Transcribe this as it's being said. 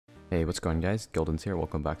Hey, what's going on, guys? Goldenz here.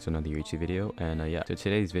 Welcome back to another YouTube video. And yeah, so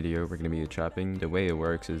today's video we're gonna be trapping. The way it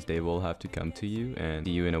works is they will have to come to you and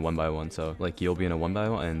see you in a 1x1. So like you'll be in a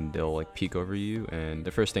 1x1 and they'll like peek over you, and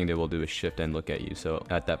the first thing they will do is shift and look at you. So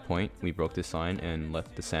at that point we broke the sign and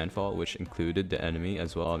left the sand fall, which included the enemy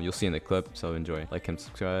as well. You'll see in the clip, so enjoy. Like and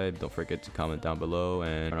subscribe. Don't forget to comment down below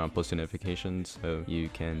and turn on post notifications so you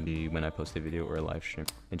can see when I post a video or a live stream.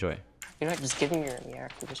 Enjoy. You're not just giving your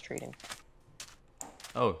react, we're just trading.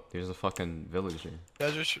 Oh, there's a fucking village here. You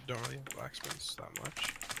guys don't really have blacksmiths that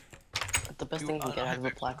much. The best thing you can get out of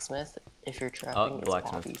a blacksmith, if you're trapping, Oh, is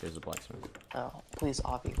blacksmith. Obby. There's a blacksmith. Oh, please,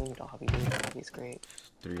 Obby. We need Obby. We need Obby's great.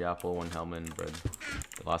 3 apple, 1 helmet, and bread.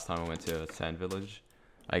 The last time I went to a sand village,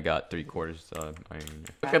 I got 3/4 iron.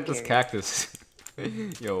 Look at this cactus.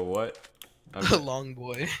 Yo, what? A long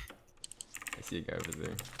boy. I see a guy over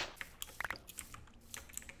there.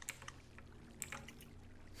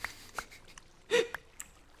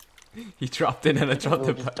 He dropped in and I dropped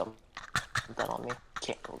it back. Dump that on me.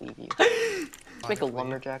 Can't believe you. Make a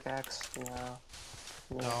lumberjack axe. No.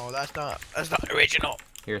 No, that's not original.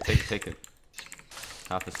 Here, take it.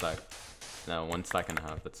 Half a stack. No, 1.5 stacks.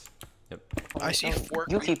 That's, yep. I see 4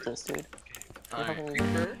 You keep this, dude.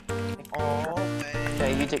 creeper. Oh, man.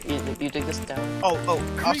 Okay, you dig this down. Oh,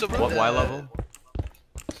 also What Y level?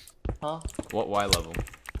 Huh? What Y level?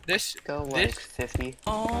 This Go like 50.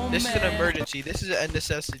 this is an emergency. This is a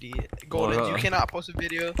necessity. Golden, you cannot post a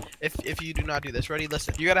video if you do not do this. Ready?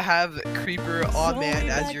 Listen. You gotta have creeper on man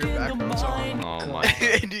as your background song. Oh my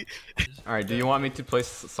god. Alright, do you want me to place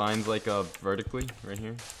signs like vertically right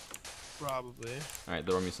here? Probably. Alright,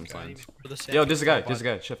 throw me some signs. Yo, Yo, there's a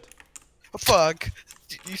guy, shift. Oh, fuck.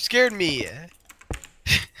 You scared me.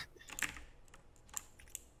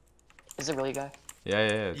 Is it really a guy?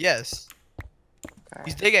 Yeah. Yes. Okay.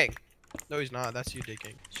 He's digging. No, he's not. That's you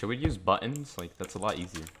digging. Should we use buttons? Like, that's a lot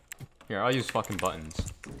easier. Here, I'll use fucking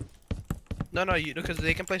buttons. No, because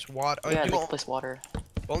they can place water. Oh, yeah, they can place water.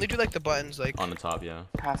 Only do like the buttons like On the top, yeah.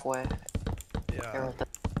 Halfway. Yeah.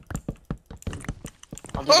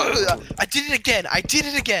 Oh, I did it again.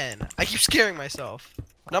 I keep scaring myself.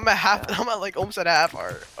 And I'm at half. I'm at like almost at half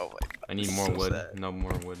heart. Oh my god. I need more wood. Sad. No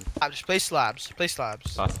more wood. Just place slabs. Place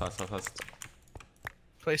slabs. Fast.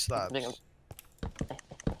 Place slabs.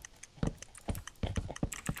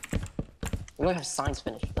 We don't have signs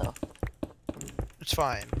finished though. It's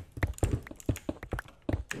fine.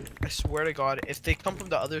 I swear to God, if they come from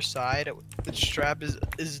the other side, the trap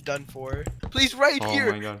is done for. Please, right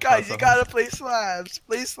here, my God. guys, you gotta place slabs.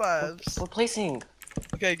 Place slabs. We're placing.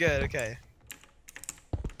 Okay, good. Okay.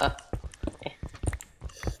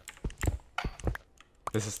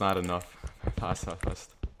 This is not enough. Fast.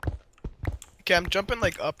 Okay, I'm jumping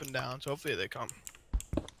like up and down, so hopefully they come.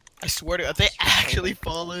 I swear to God, if they actually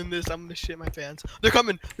fall in this, I'm gonna shit my pants. They're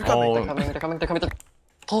coming. They're coming. They're coming.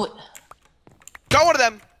 Pull it. Got one of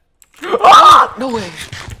them. No way.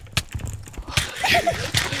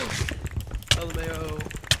 LMAO.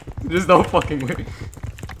 There's no fucking way.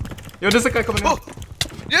 Yo, there's a guy coming in.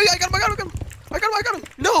 Yeah, I got him. I got him.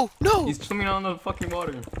 No. He's swimming on the fucking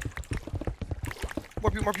water.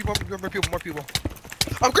 More people.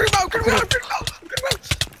 I'm getting out. Get him in.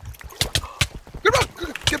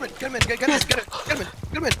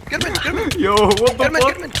 Yo, what the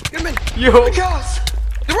fuck? Get him in. Yo. Yes.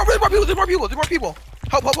 There's more people.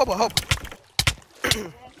 Help. I'm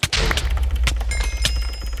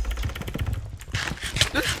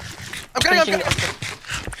getting him.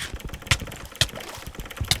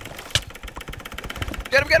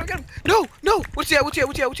 Get him. No. What's he at?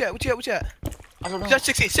 I don't know. He's at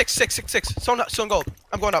 66. Someone gold.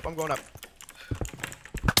 I'm going up.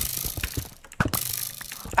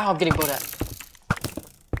 Ow, I'm getting bowed at.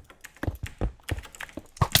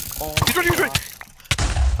 He's ready.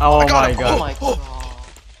 Oh my him. god. Oh my god.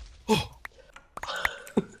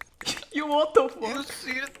 Yo, what the fuck? You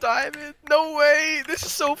see the diamond? No way. This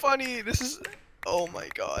is so funny. Oh my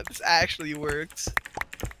god. This actually works.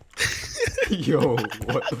 Yo,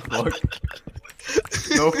 what the fuck?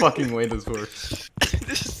 No fucking way this works.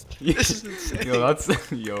 This is insane. Yo,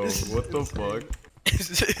 what the fuck?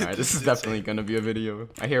 Alright, this is definitely gonna be a video.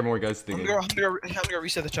 I hear more guys digging. I'm gonna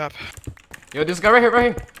reset the chop. Yo, this guy right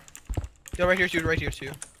here. Yeah, right here too. Right here.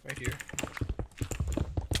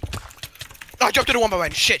 Oh, I jumped in a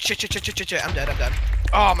 1x1. Shit. I'm dead.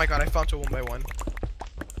 Oh my god, I found a 1x1.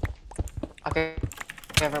 Okay.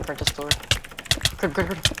 I have an apprentice door.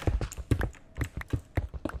 Good.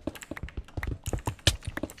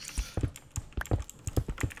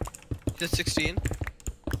 Is that 16?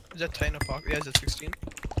 Is that 10 o'clock? Yeah, is that 16?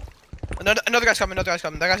 Another guy's coming. That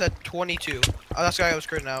guy's at 22. Oh, that's the guy I was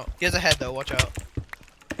critting out. He has a head though. Watch out.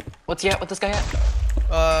 What's he at? What this guy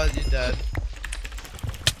at? He's dead.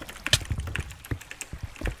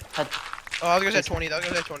 Head. Oh, I was gonna say 20. I was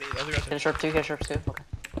gonna say 20. I was gonna say. Hit a sharp 2. Hit a sharp 2. Okay.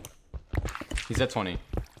 He's at 20.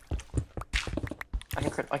 I can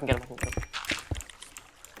crit. I can get him. I can get him.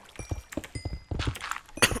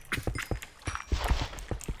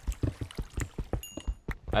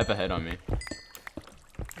 I have a head on me.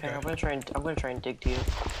 Okay, I'm gonna try and dig to you.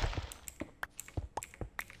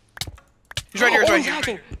 He's right here. He's Oh, right he's here.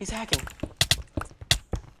 hacking. He's hacking.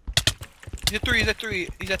 He's at 3. He's at 3.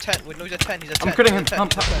 He's at 10. Wait, no, he's at 10. He's at 10. I'm critting him. He's at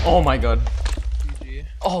 10. Oh my god. GG.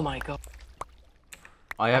 Oh my god.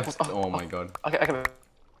 I have. Oh my god. Okay, I can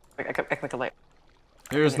make a light.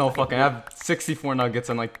 There's no fucking. I have 64 nuggets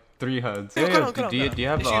and like 3 heads. Yeah, Yeah, go on, do you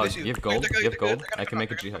have Let's do see. you have gold? They're Do you have gonna- gold? they're I can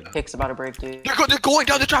make a gonna- G head. Pick's about to break, dude. They're going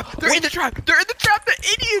down the trap. They're in the trap. They're in the trap. The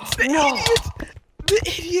idiots. The No. idiots. The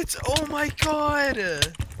idiots. Oh my god.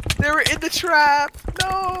 They were in the trap.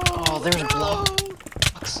 No. Oh, there's no.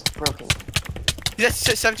 blocks broken. He's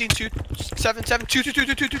at 17, 2, 7, 7, 2, 2, 2,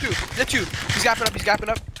 2, 2, 2, 2. He's at 2. He's gapping up. He's gapping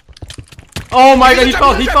up. Oh my god, He's he in the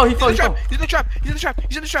fell. trap, He fell. He's in the trap. He's in the trap.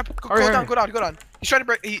 He's in the trap. Go Hurry, down. hurry. Go down. Go down. He's trying to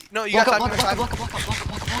break. No, you Block got up, time. block up, block up,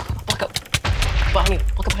 block up, block up. Behind me.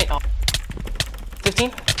 Block up behind.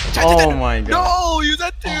 15? Oh my god. No, you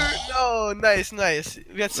that dude. No, nice, nice.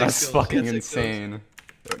 We got 6 That's kills. fucking We got 6 kills. insane.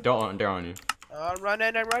 They're on you. I'm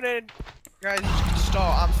running. Guys,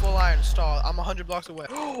 stall. I'm full iron. Stall. I'm 100 blocks away.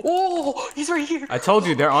 Oh, he's right here. I told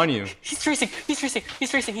you, they're on you. He's tracing.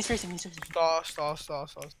 Stall.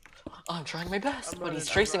 I'm trying my best, I'm but running, he's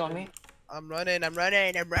I'm tracing on running. me. I'm running.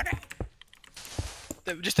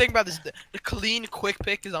 Just think about this. The clean quick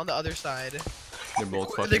pick is on the other side. They're both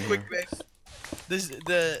The fucking quick here. pick. This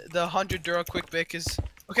the 100 Duro quick pick is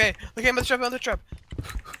okay. I'm on the trap.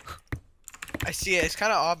 I see it. It's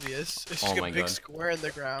kind of obvious. It's just Oh a my big God. square in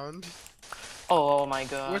the ground. Oh my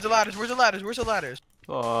god. Where's the ladders? Where's the ladders?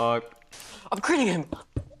 Fuck. I'm critting him.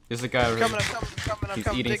 There's a guy over I'm here. coming. He's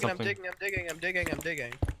I'm eating digging. something. I'm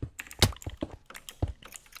digging.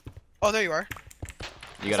 Oh, there you are.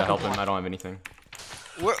 You gotta help him. I don't have anything.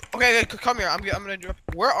 Okay, come here. I'm gonna drop.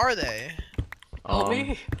 Where are they? Help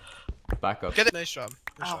me. Back up. Get it. Nice job.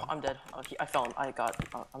 Ow, I'm dead. Oh, I fell.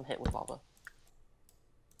 I'm hit with lava.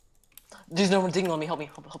 There's no one digging on me. Help me.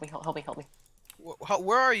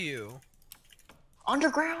 Where are you?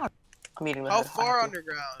 Underground. I'm eating the How head. far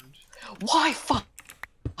underground? Why 5?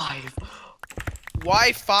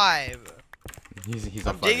 Why 5? He's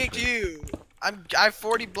I'm on digging to you. I'm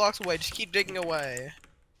 40 blocks away. Just keep digging away.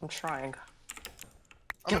 I'm trying.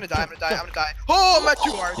 I'm gonna die. Oh, I'm at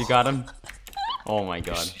 2 hearts. You got him? Oh my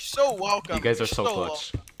god. You're so welcome. You guys are You're so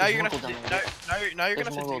clutch. welcome. Now There's you're gonna more have to gold dig, now you're gonna There's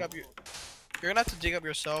have to more dig up gold. You're gonna have to dig up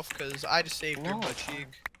yourself because I just saved your No, butt it's cheek.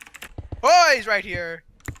 Oh, he's right here.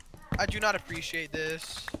 I do not appreciate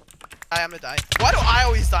this. I'm gonna die. Why do I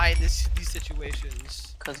always die in these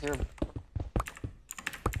situations? Cause you're.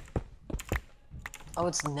 Oh,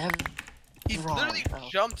 it's never. He wrong. literally Oh.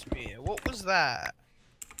 jumped me. What was that?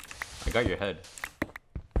 I got your head.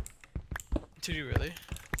 Did you really?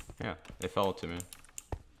 Yeah, it fell to me.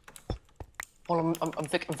 Hold on, I'm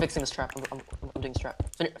fixing this trap. I'm doing this trap.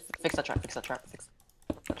 Fix that trap. Fix that trap.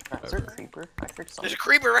 Is there a creeper? I heard something. There's a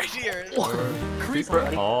creeper right here. Creeper.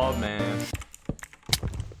 Oh man.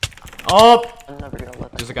 Oh! I'm never gonna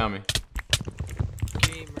let that. There's a guy on me.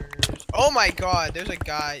 Gamers. Oh my god, there's a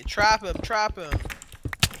guy. Trap him.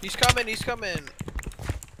 He's coming.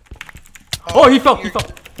 Oh, he fell.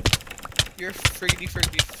 You're freaky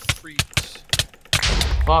freaks.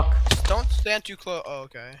 Fuck. Just don't stand too close. Oh,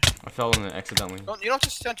 okay. I fell in it accidentally. You don't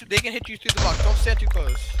just stand too. They can hit you through the block. Don't stand too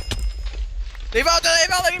close. They fell.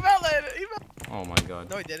 Oh my god.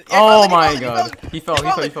 No, he didn't. Oh my god. He fell.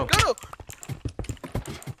 No.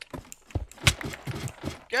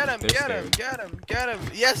 Get him. They're Get him.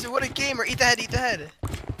 Yes, what a gamer. Eat the head.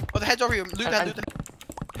 Oh, the head's over here. Loot the head.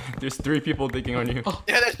 There's 3 people digging on you.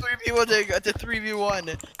 Yeah, there's 3 people. It's a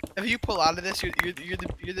 3v1. If you pull out of this, you're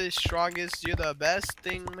the strongest. You're the best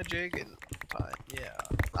thingamajig in time. Yeah.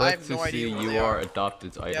 I Click have to no idea see where you they are are.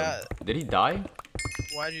 adopted item. Yeah. Did he die?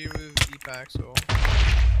 Why did you remove hypixel?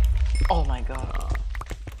 Oh my god.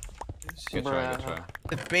 Good try.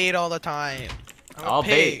 It's bait all the time. I'm a I'll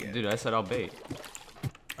pig. bait. Dude, I said I'll bait.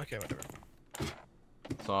 Okay, whatever.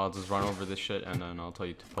 So I'll just run over this shit and then I'll tell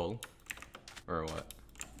you to pull. Or what?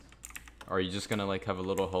 Or are you just gonna like have a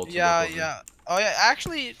little hole to look over? Yeah. Oh yeah,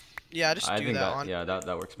 actually, yeah, just I do think that that on. yeah, that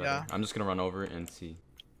works better. Yeah. I'm just gonna run over and see.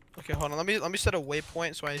 Okay, hold on. Let me set a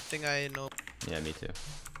waypoint so I think I know. Yeah, me too.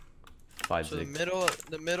 5 So zigs.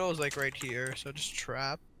 the middle is like right here. So just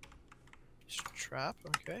trap.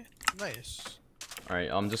 Okay, nice. Alright,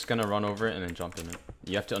 I'm just gonna run over it and then jump in it.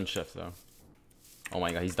 You have to unshift though. Oh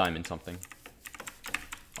my god, he's diamond something.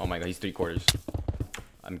 Oh my god, he's 3/4.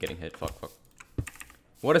 I'm getting hit. Fuck, fuck.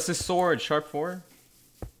 What is this sword? Sharp 4?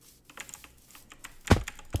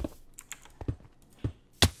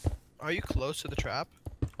 Are you close to the trap?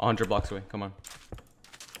 100 blocks away. Come on.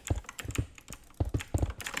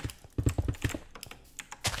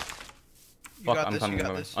 You Fuck, got I'm this, coming. you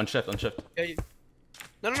got I'm coming. this. Unshift, unshift. Yeah, you...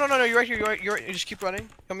 No, you're right here. You're right. You just keep running.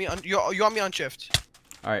 You want me on shift.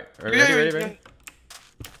 Alright, Yeah, ready?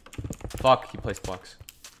 Fuck, he placed blocks.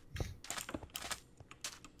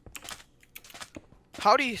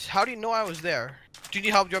 How do you know I was there? Do you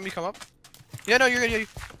need help? Do you want me to come up? Yeah, no, you're good. Yeah.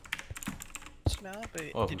 Snap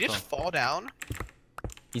it. Oh, Did you just fall down?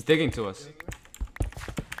 He's digging to us.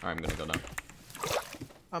 Alright, I'm gonna go down.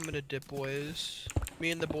 I'm gonna dip, boys. Me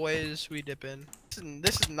and the boys, we dip in.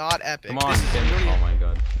 This is not epic. Come on, this is Ken. literally- Oh my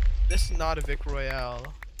god. This is not a Vic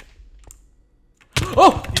Royale.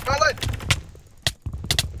 Oh! He's fine line.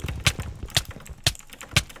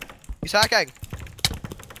 He's hacking.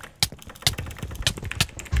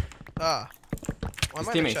 Ah. Why His am I in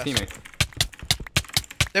the teammates, chest? teammates.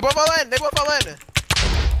 They both fell in. They both fell in.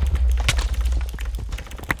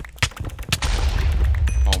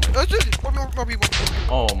 Oh my. Oh, dude, more people.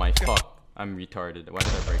 Oh my fuck. I'm retarded. Why did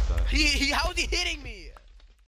I break that? How is he hitting me?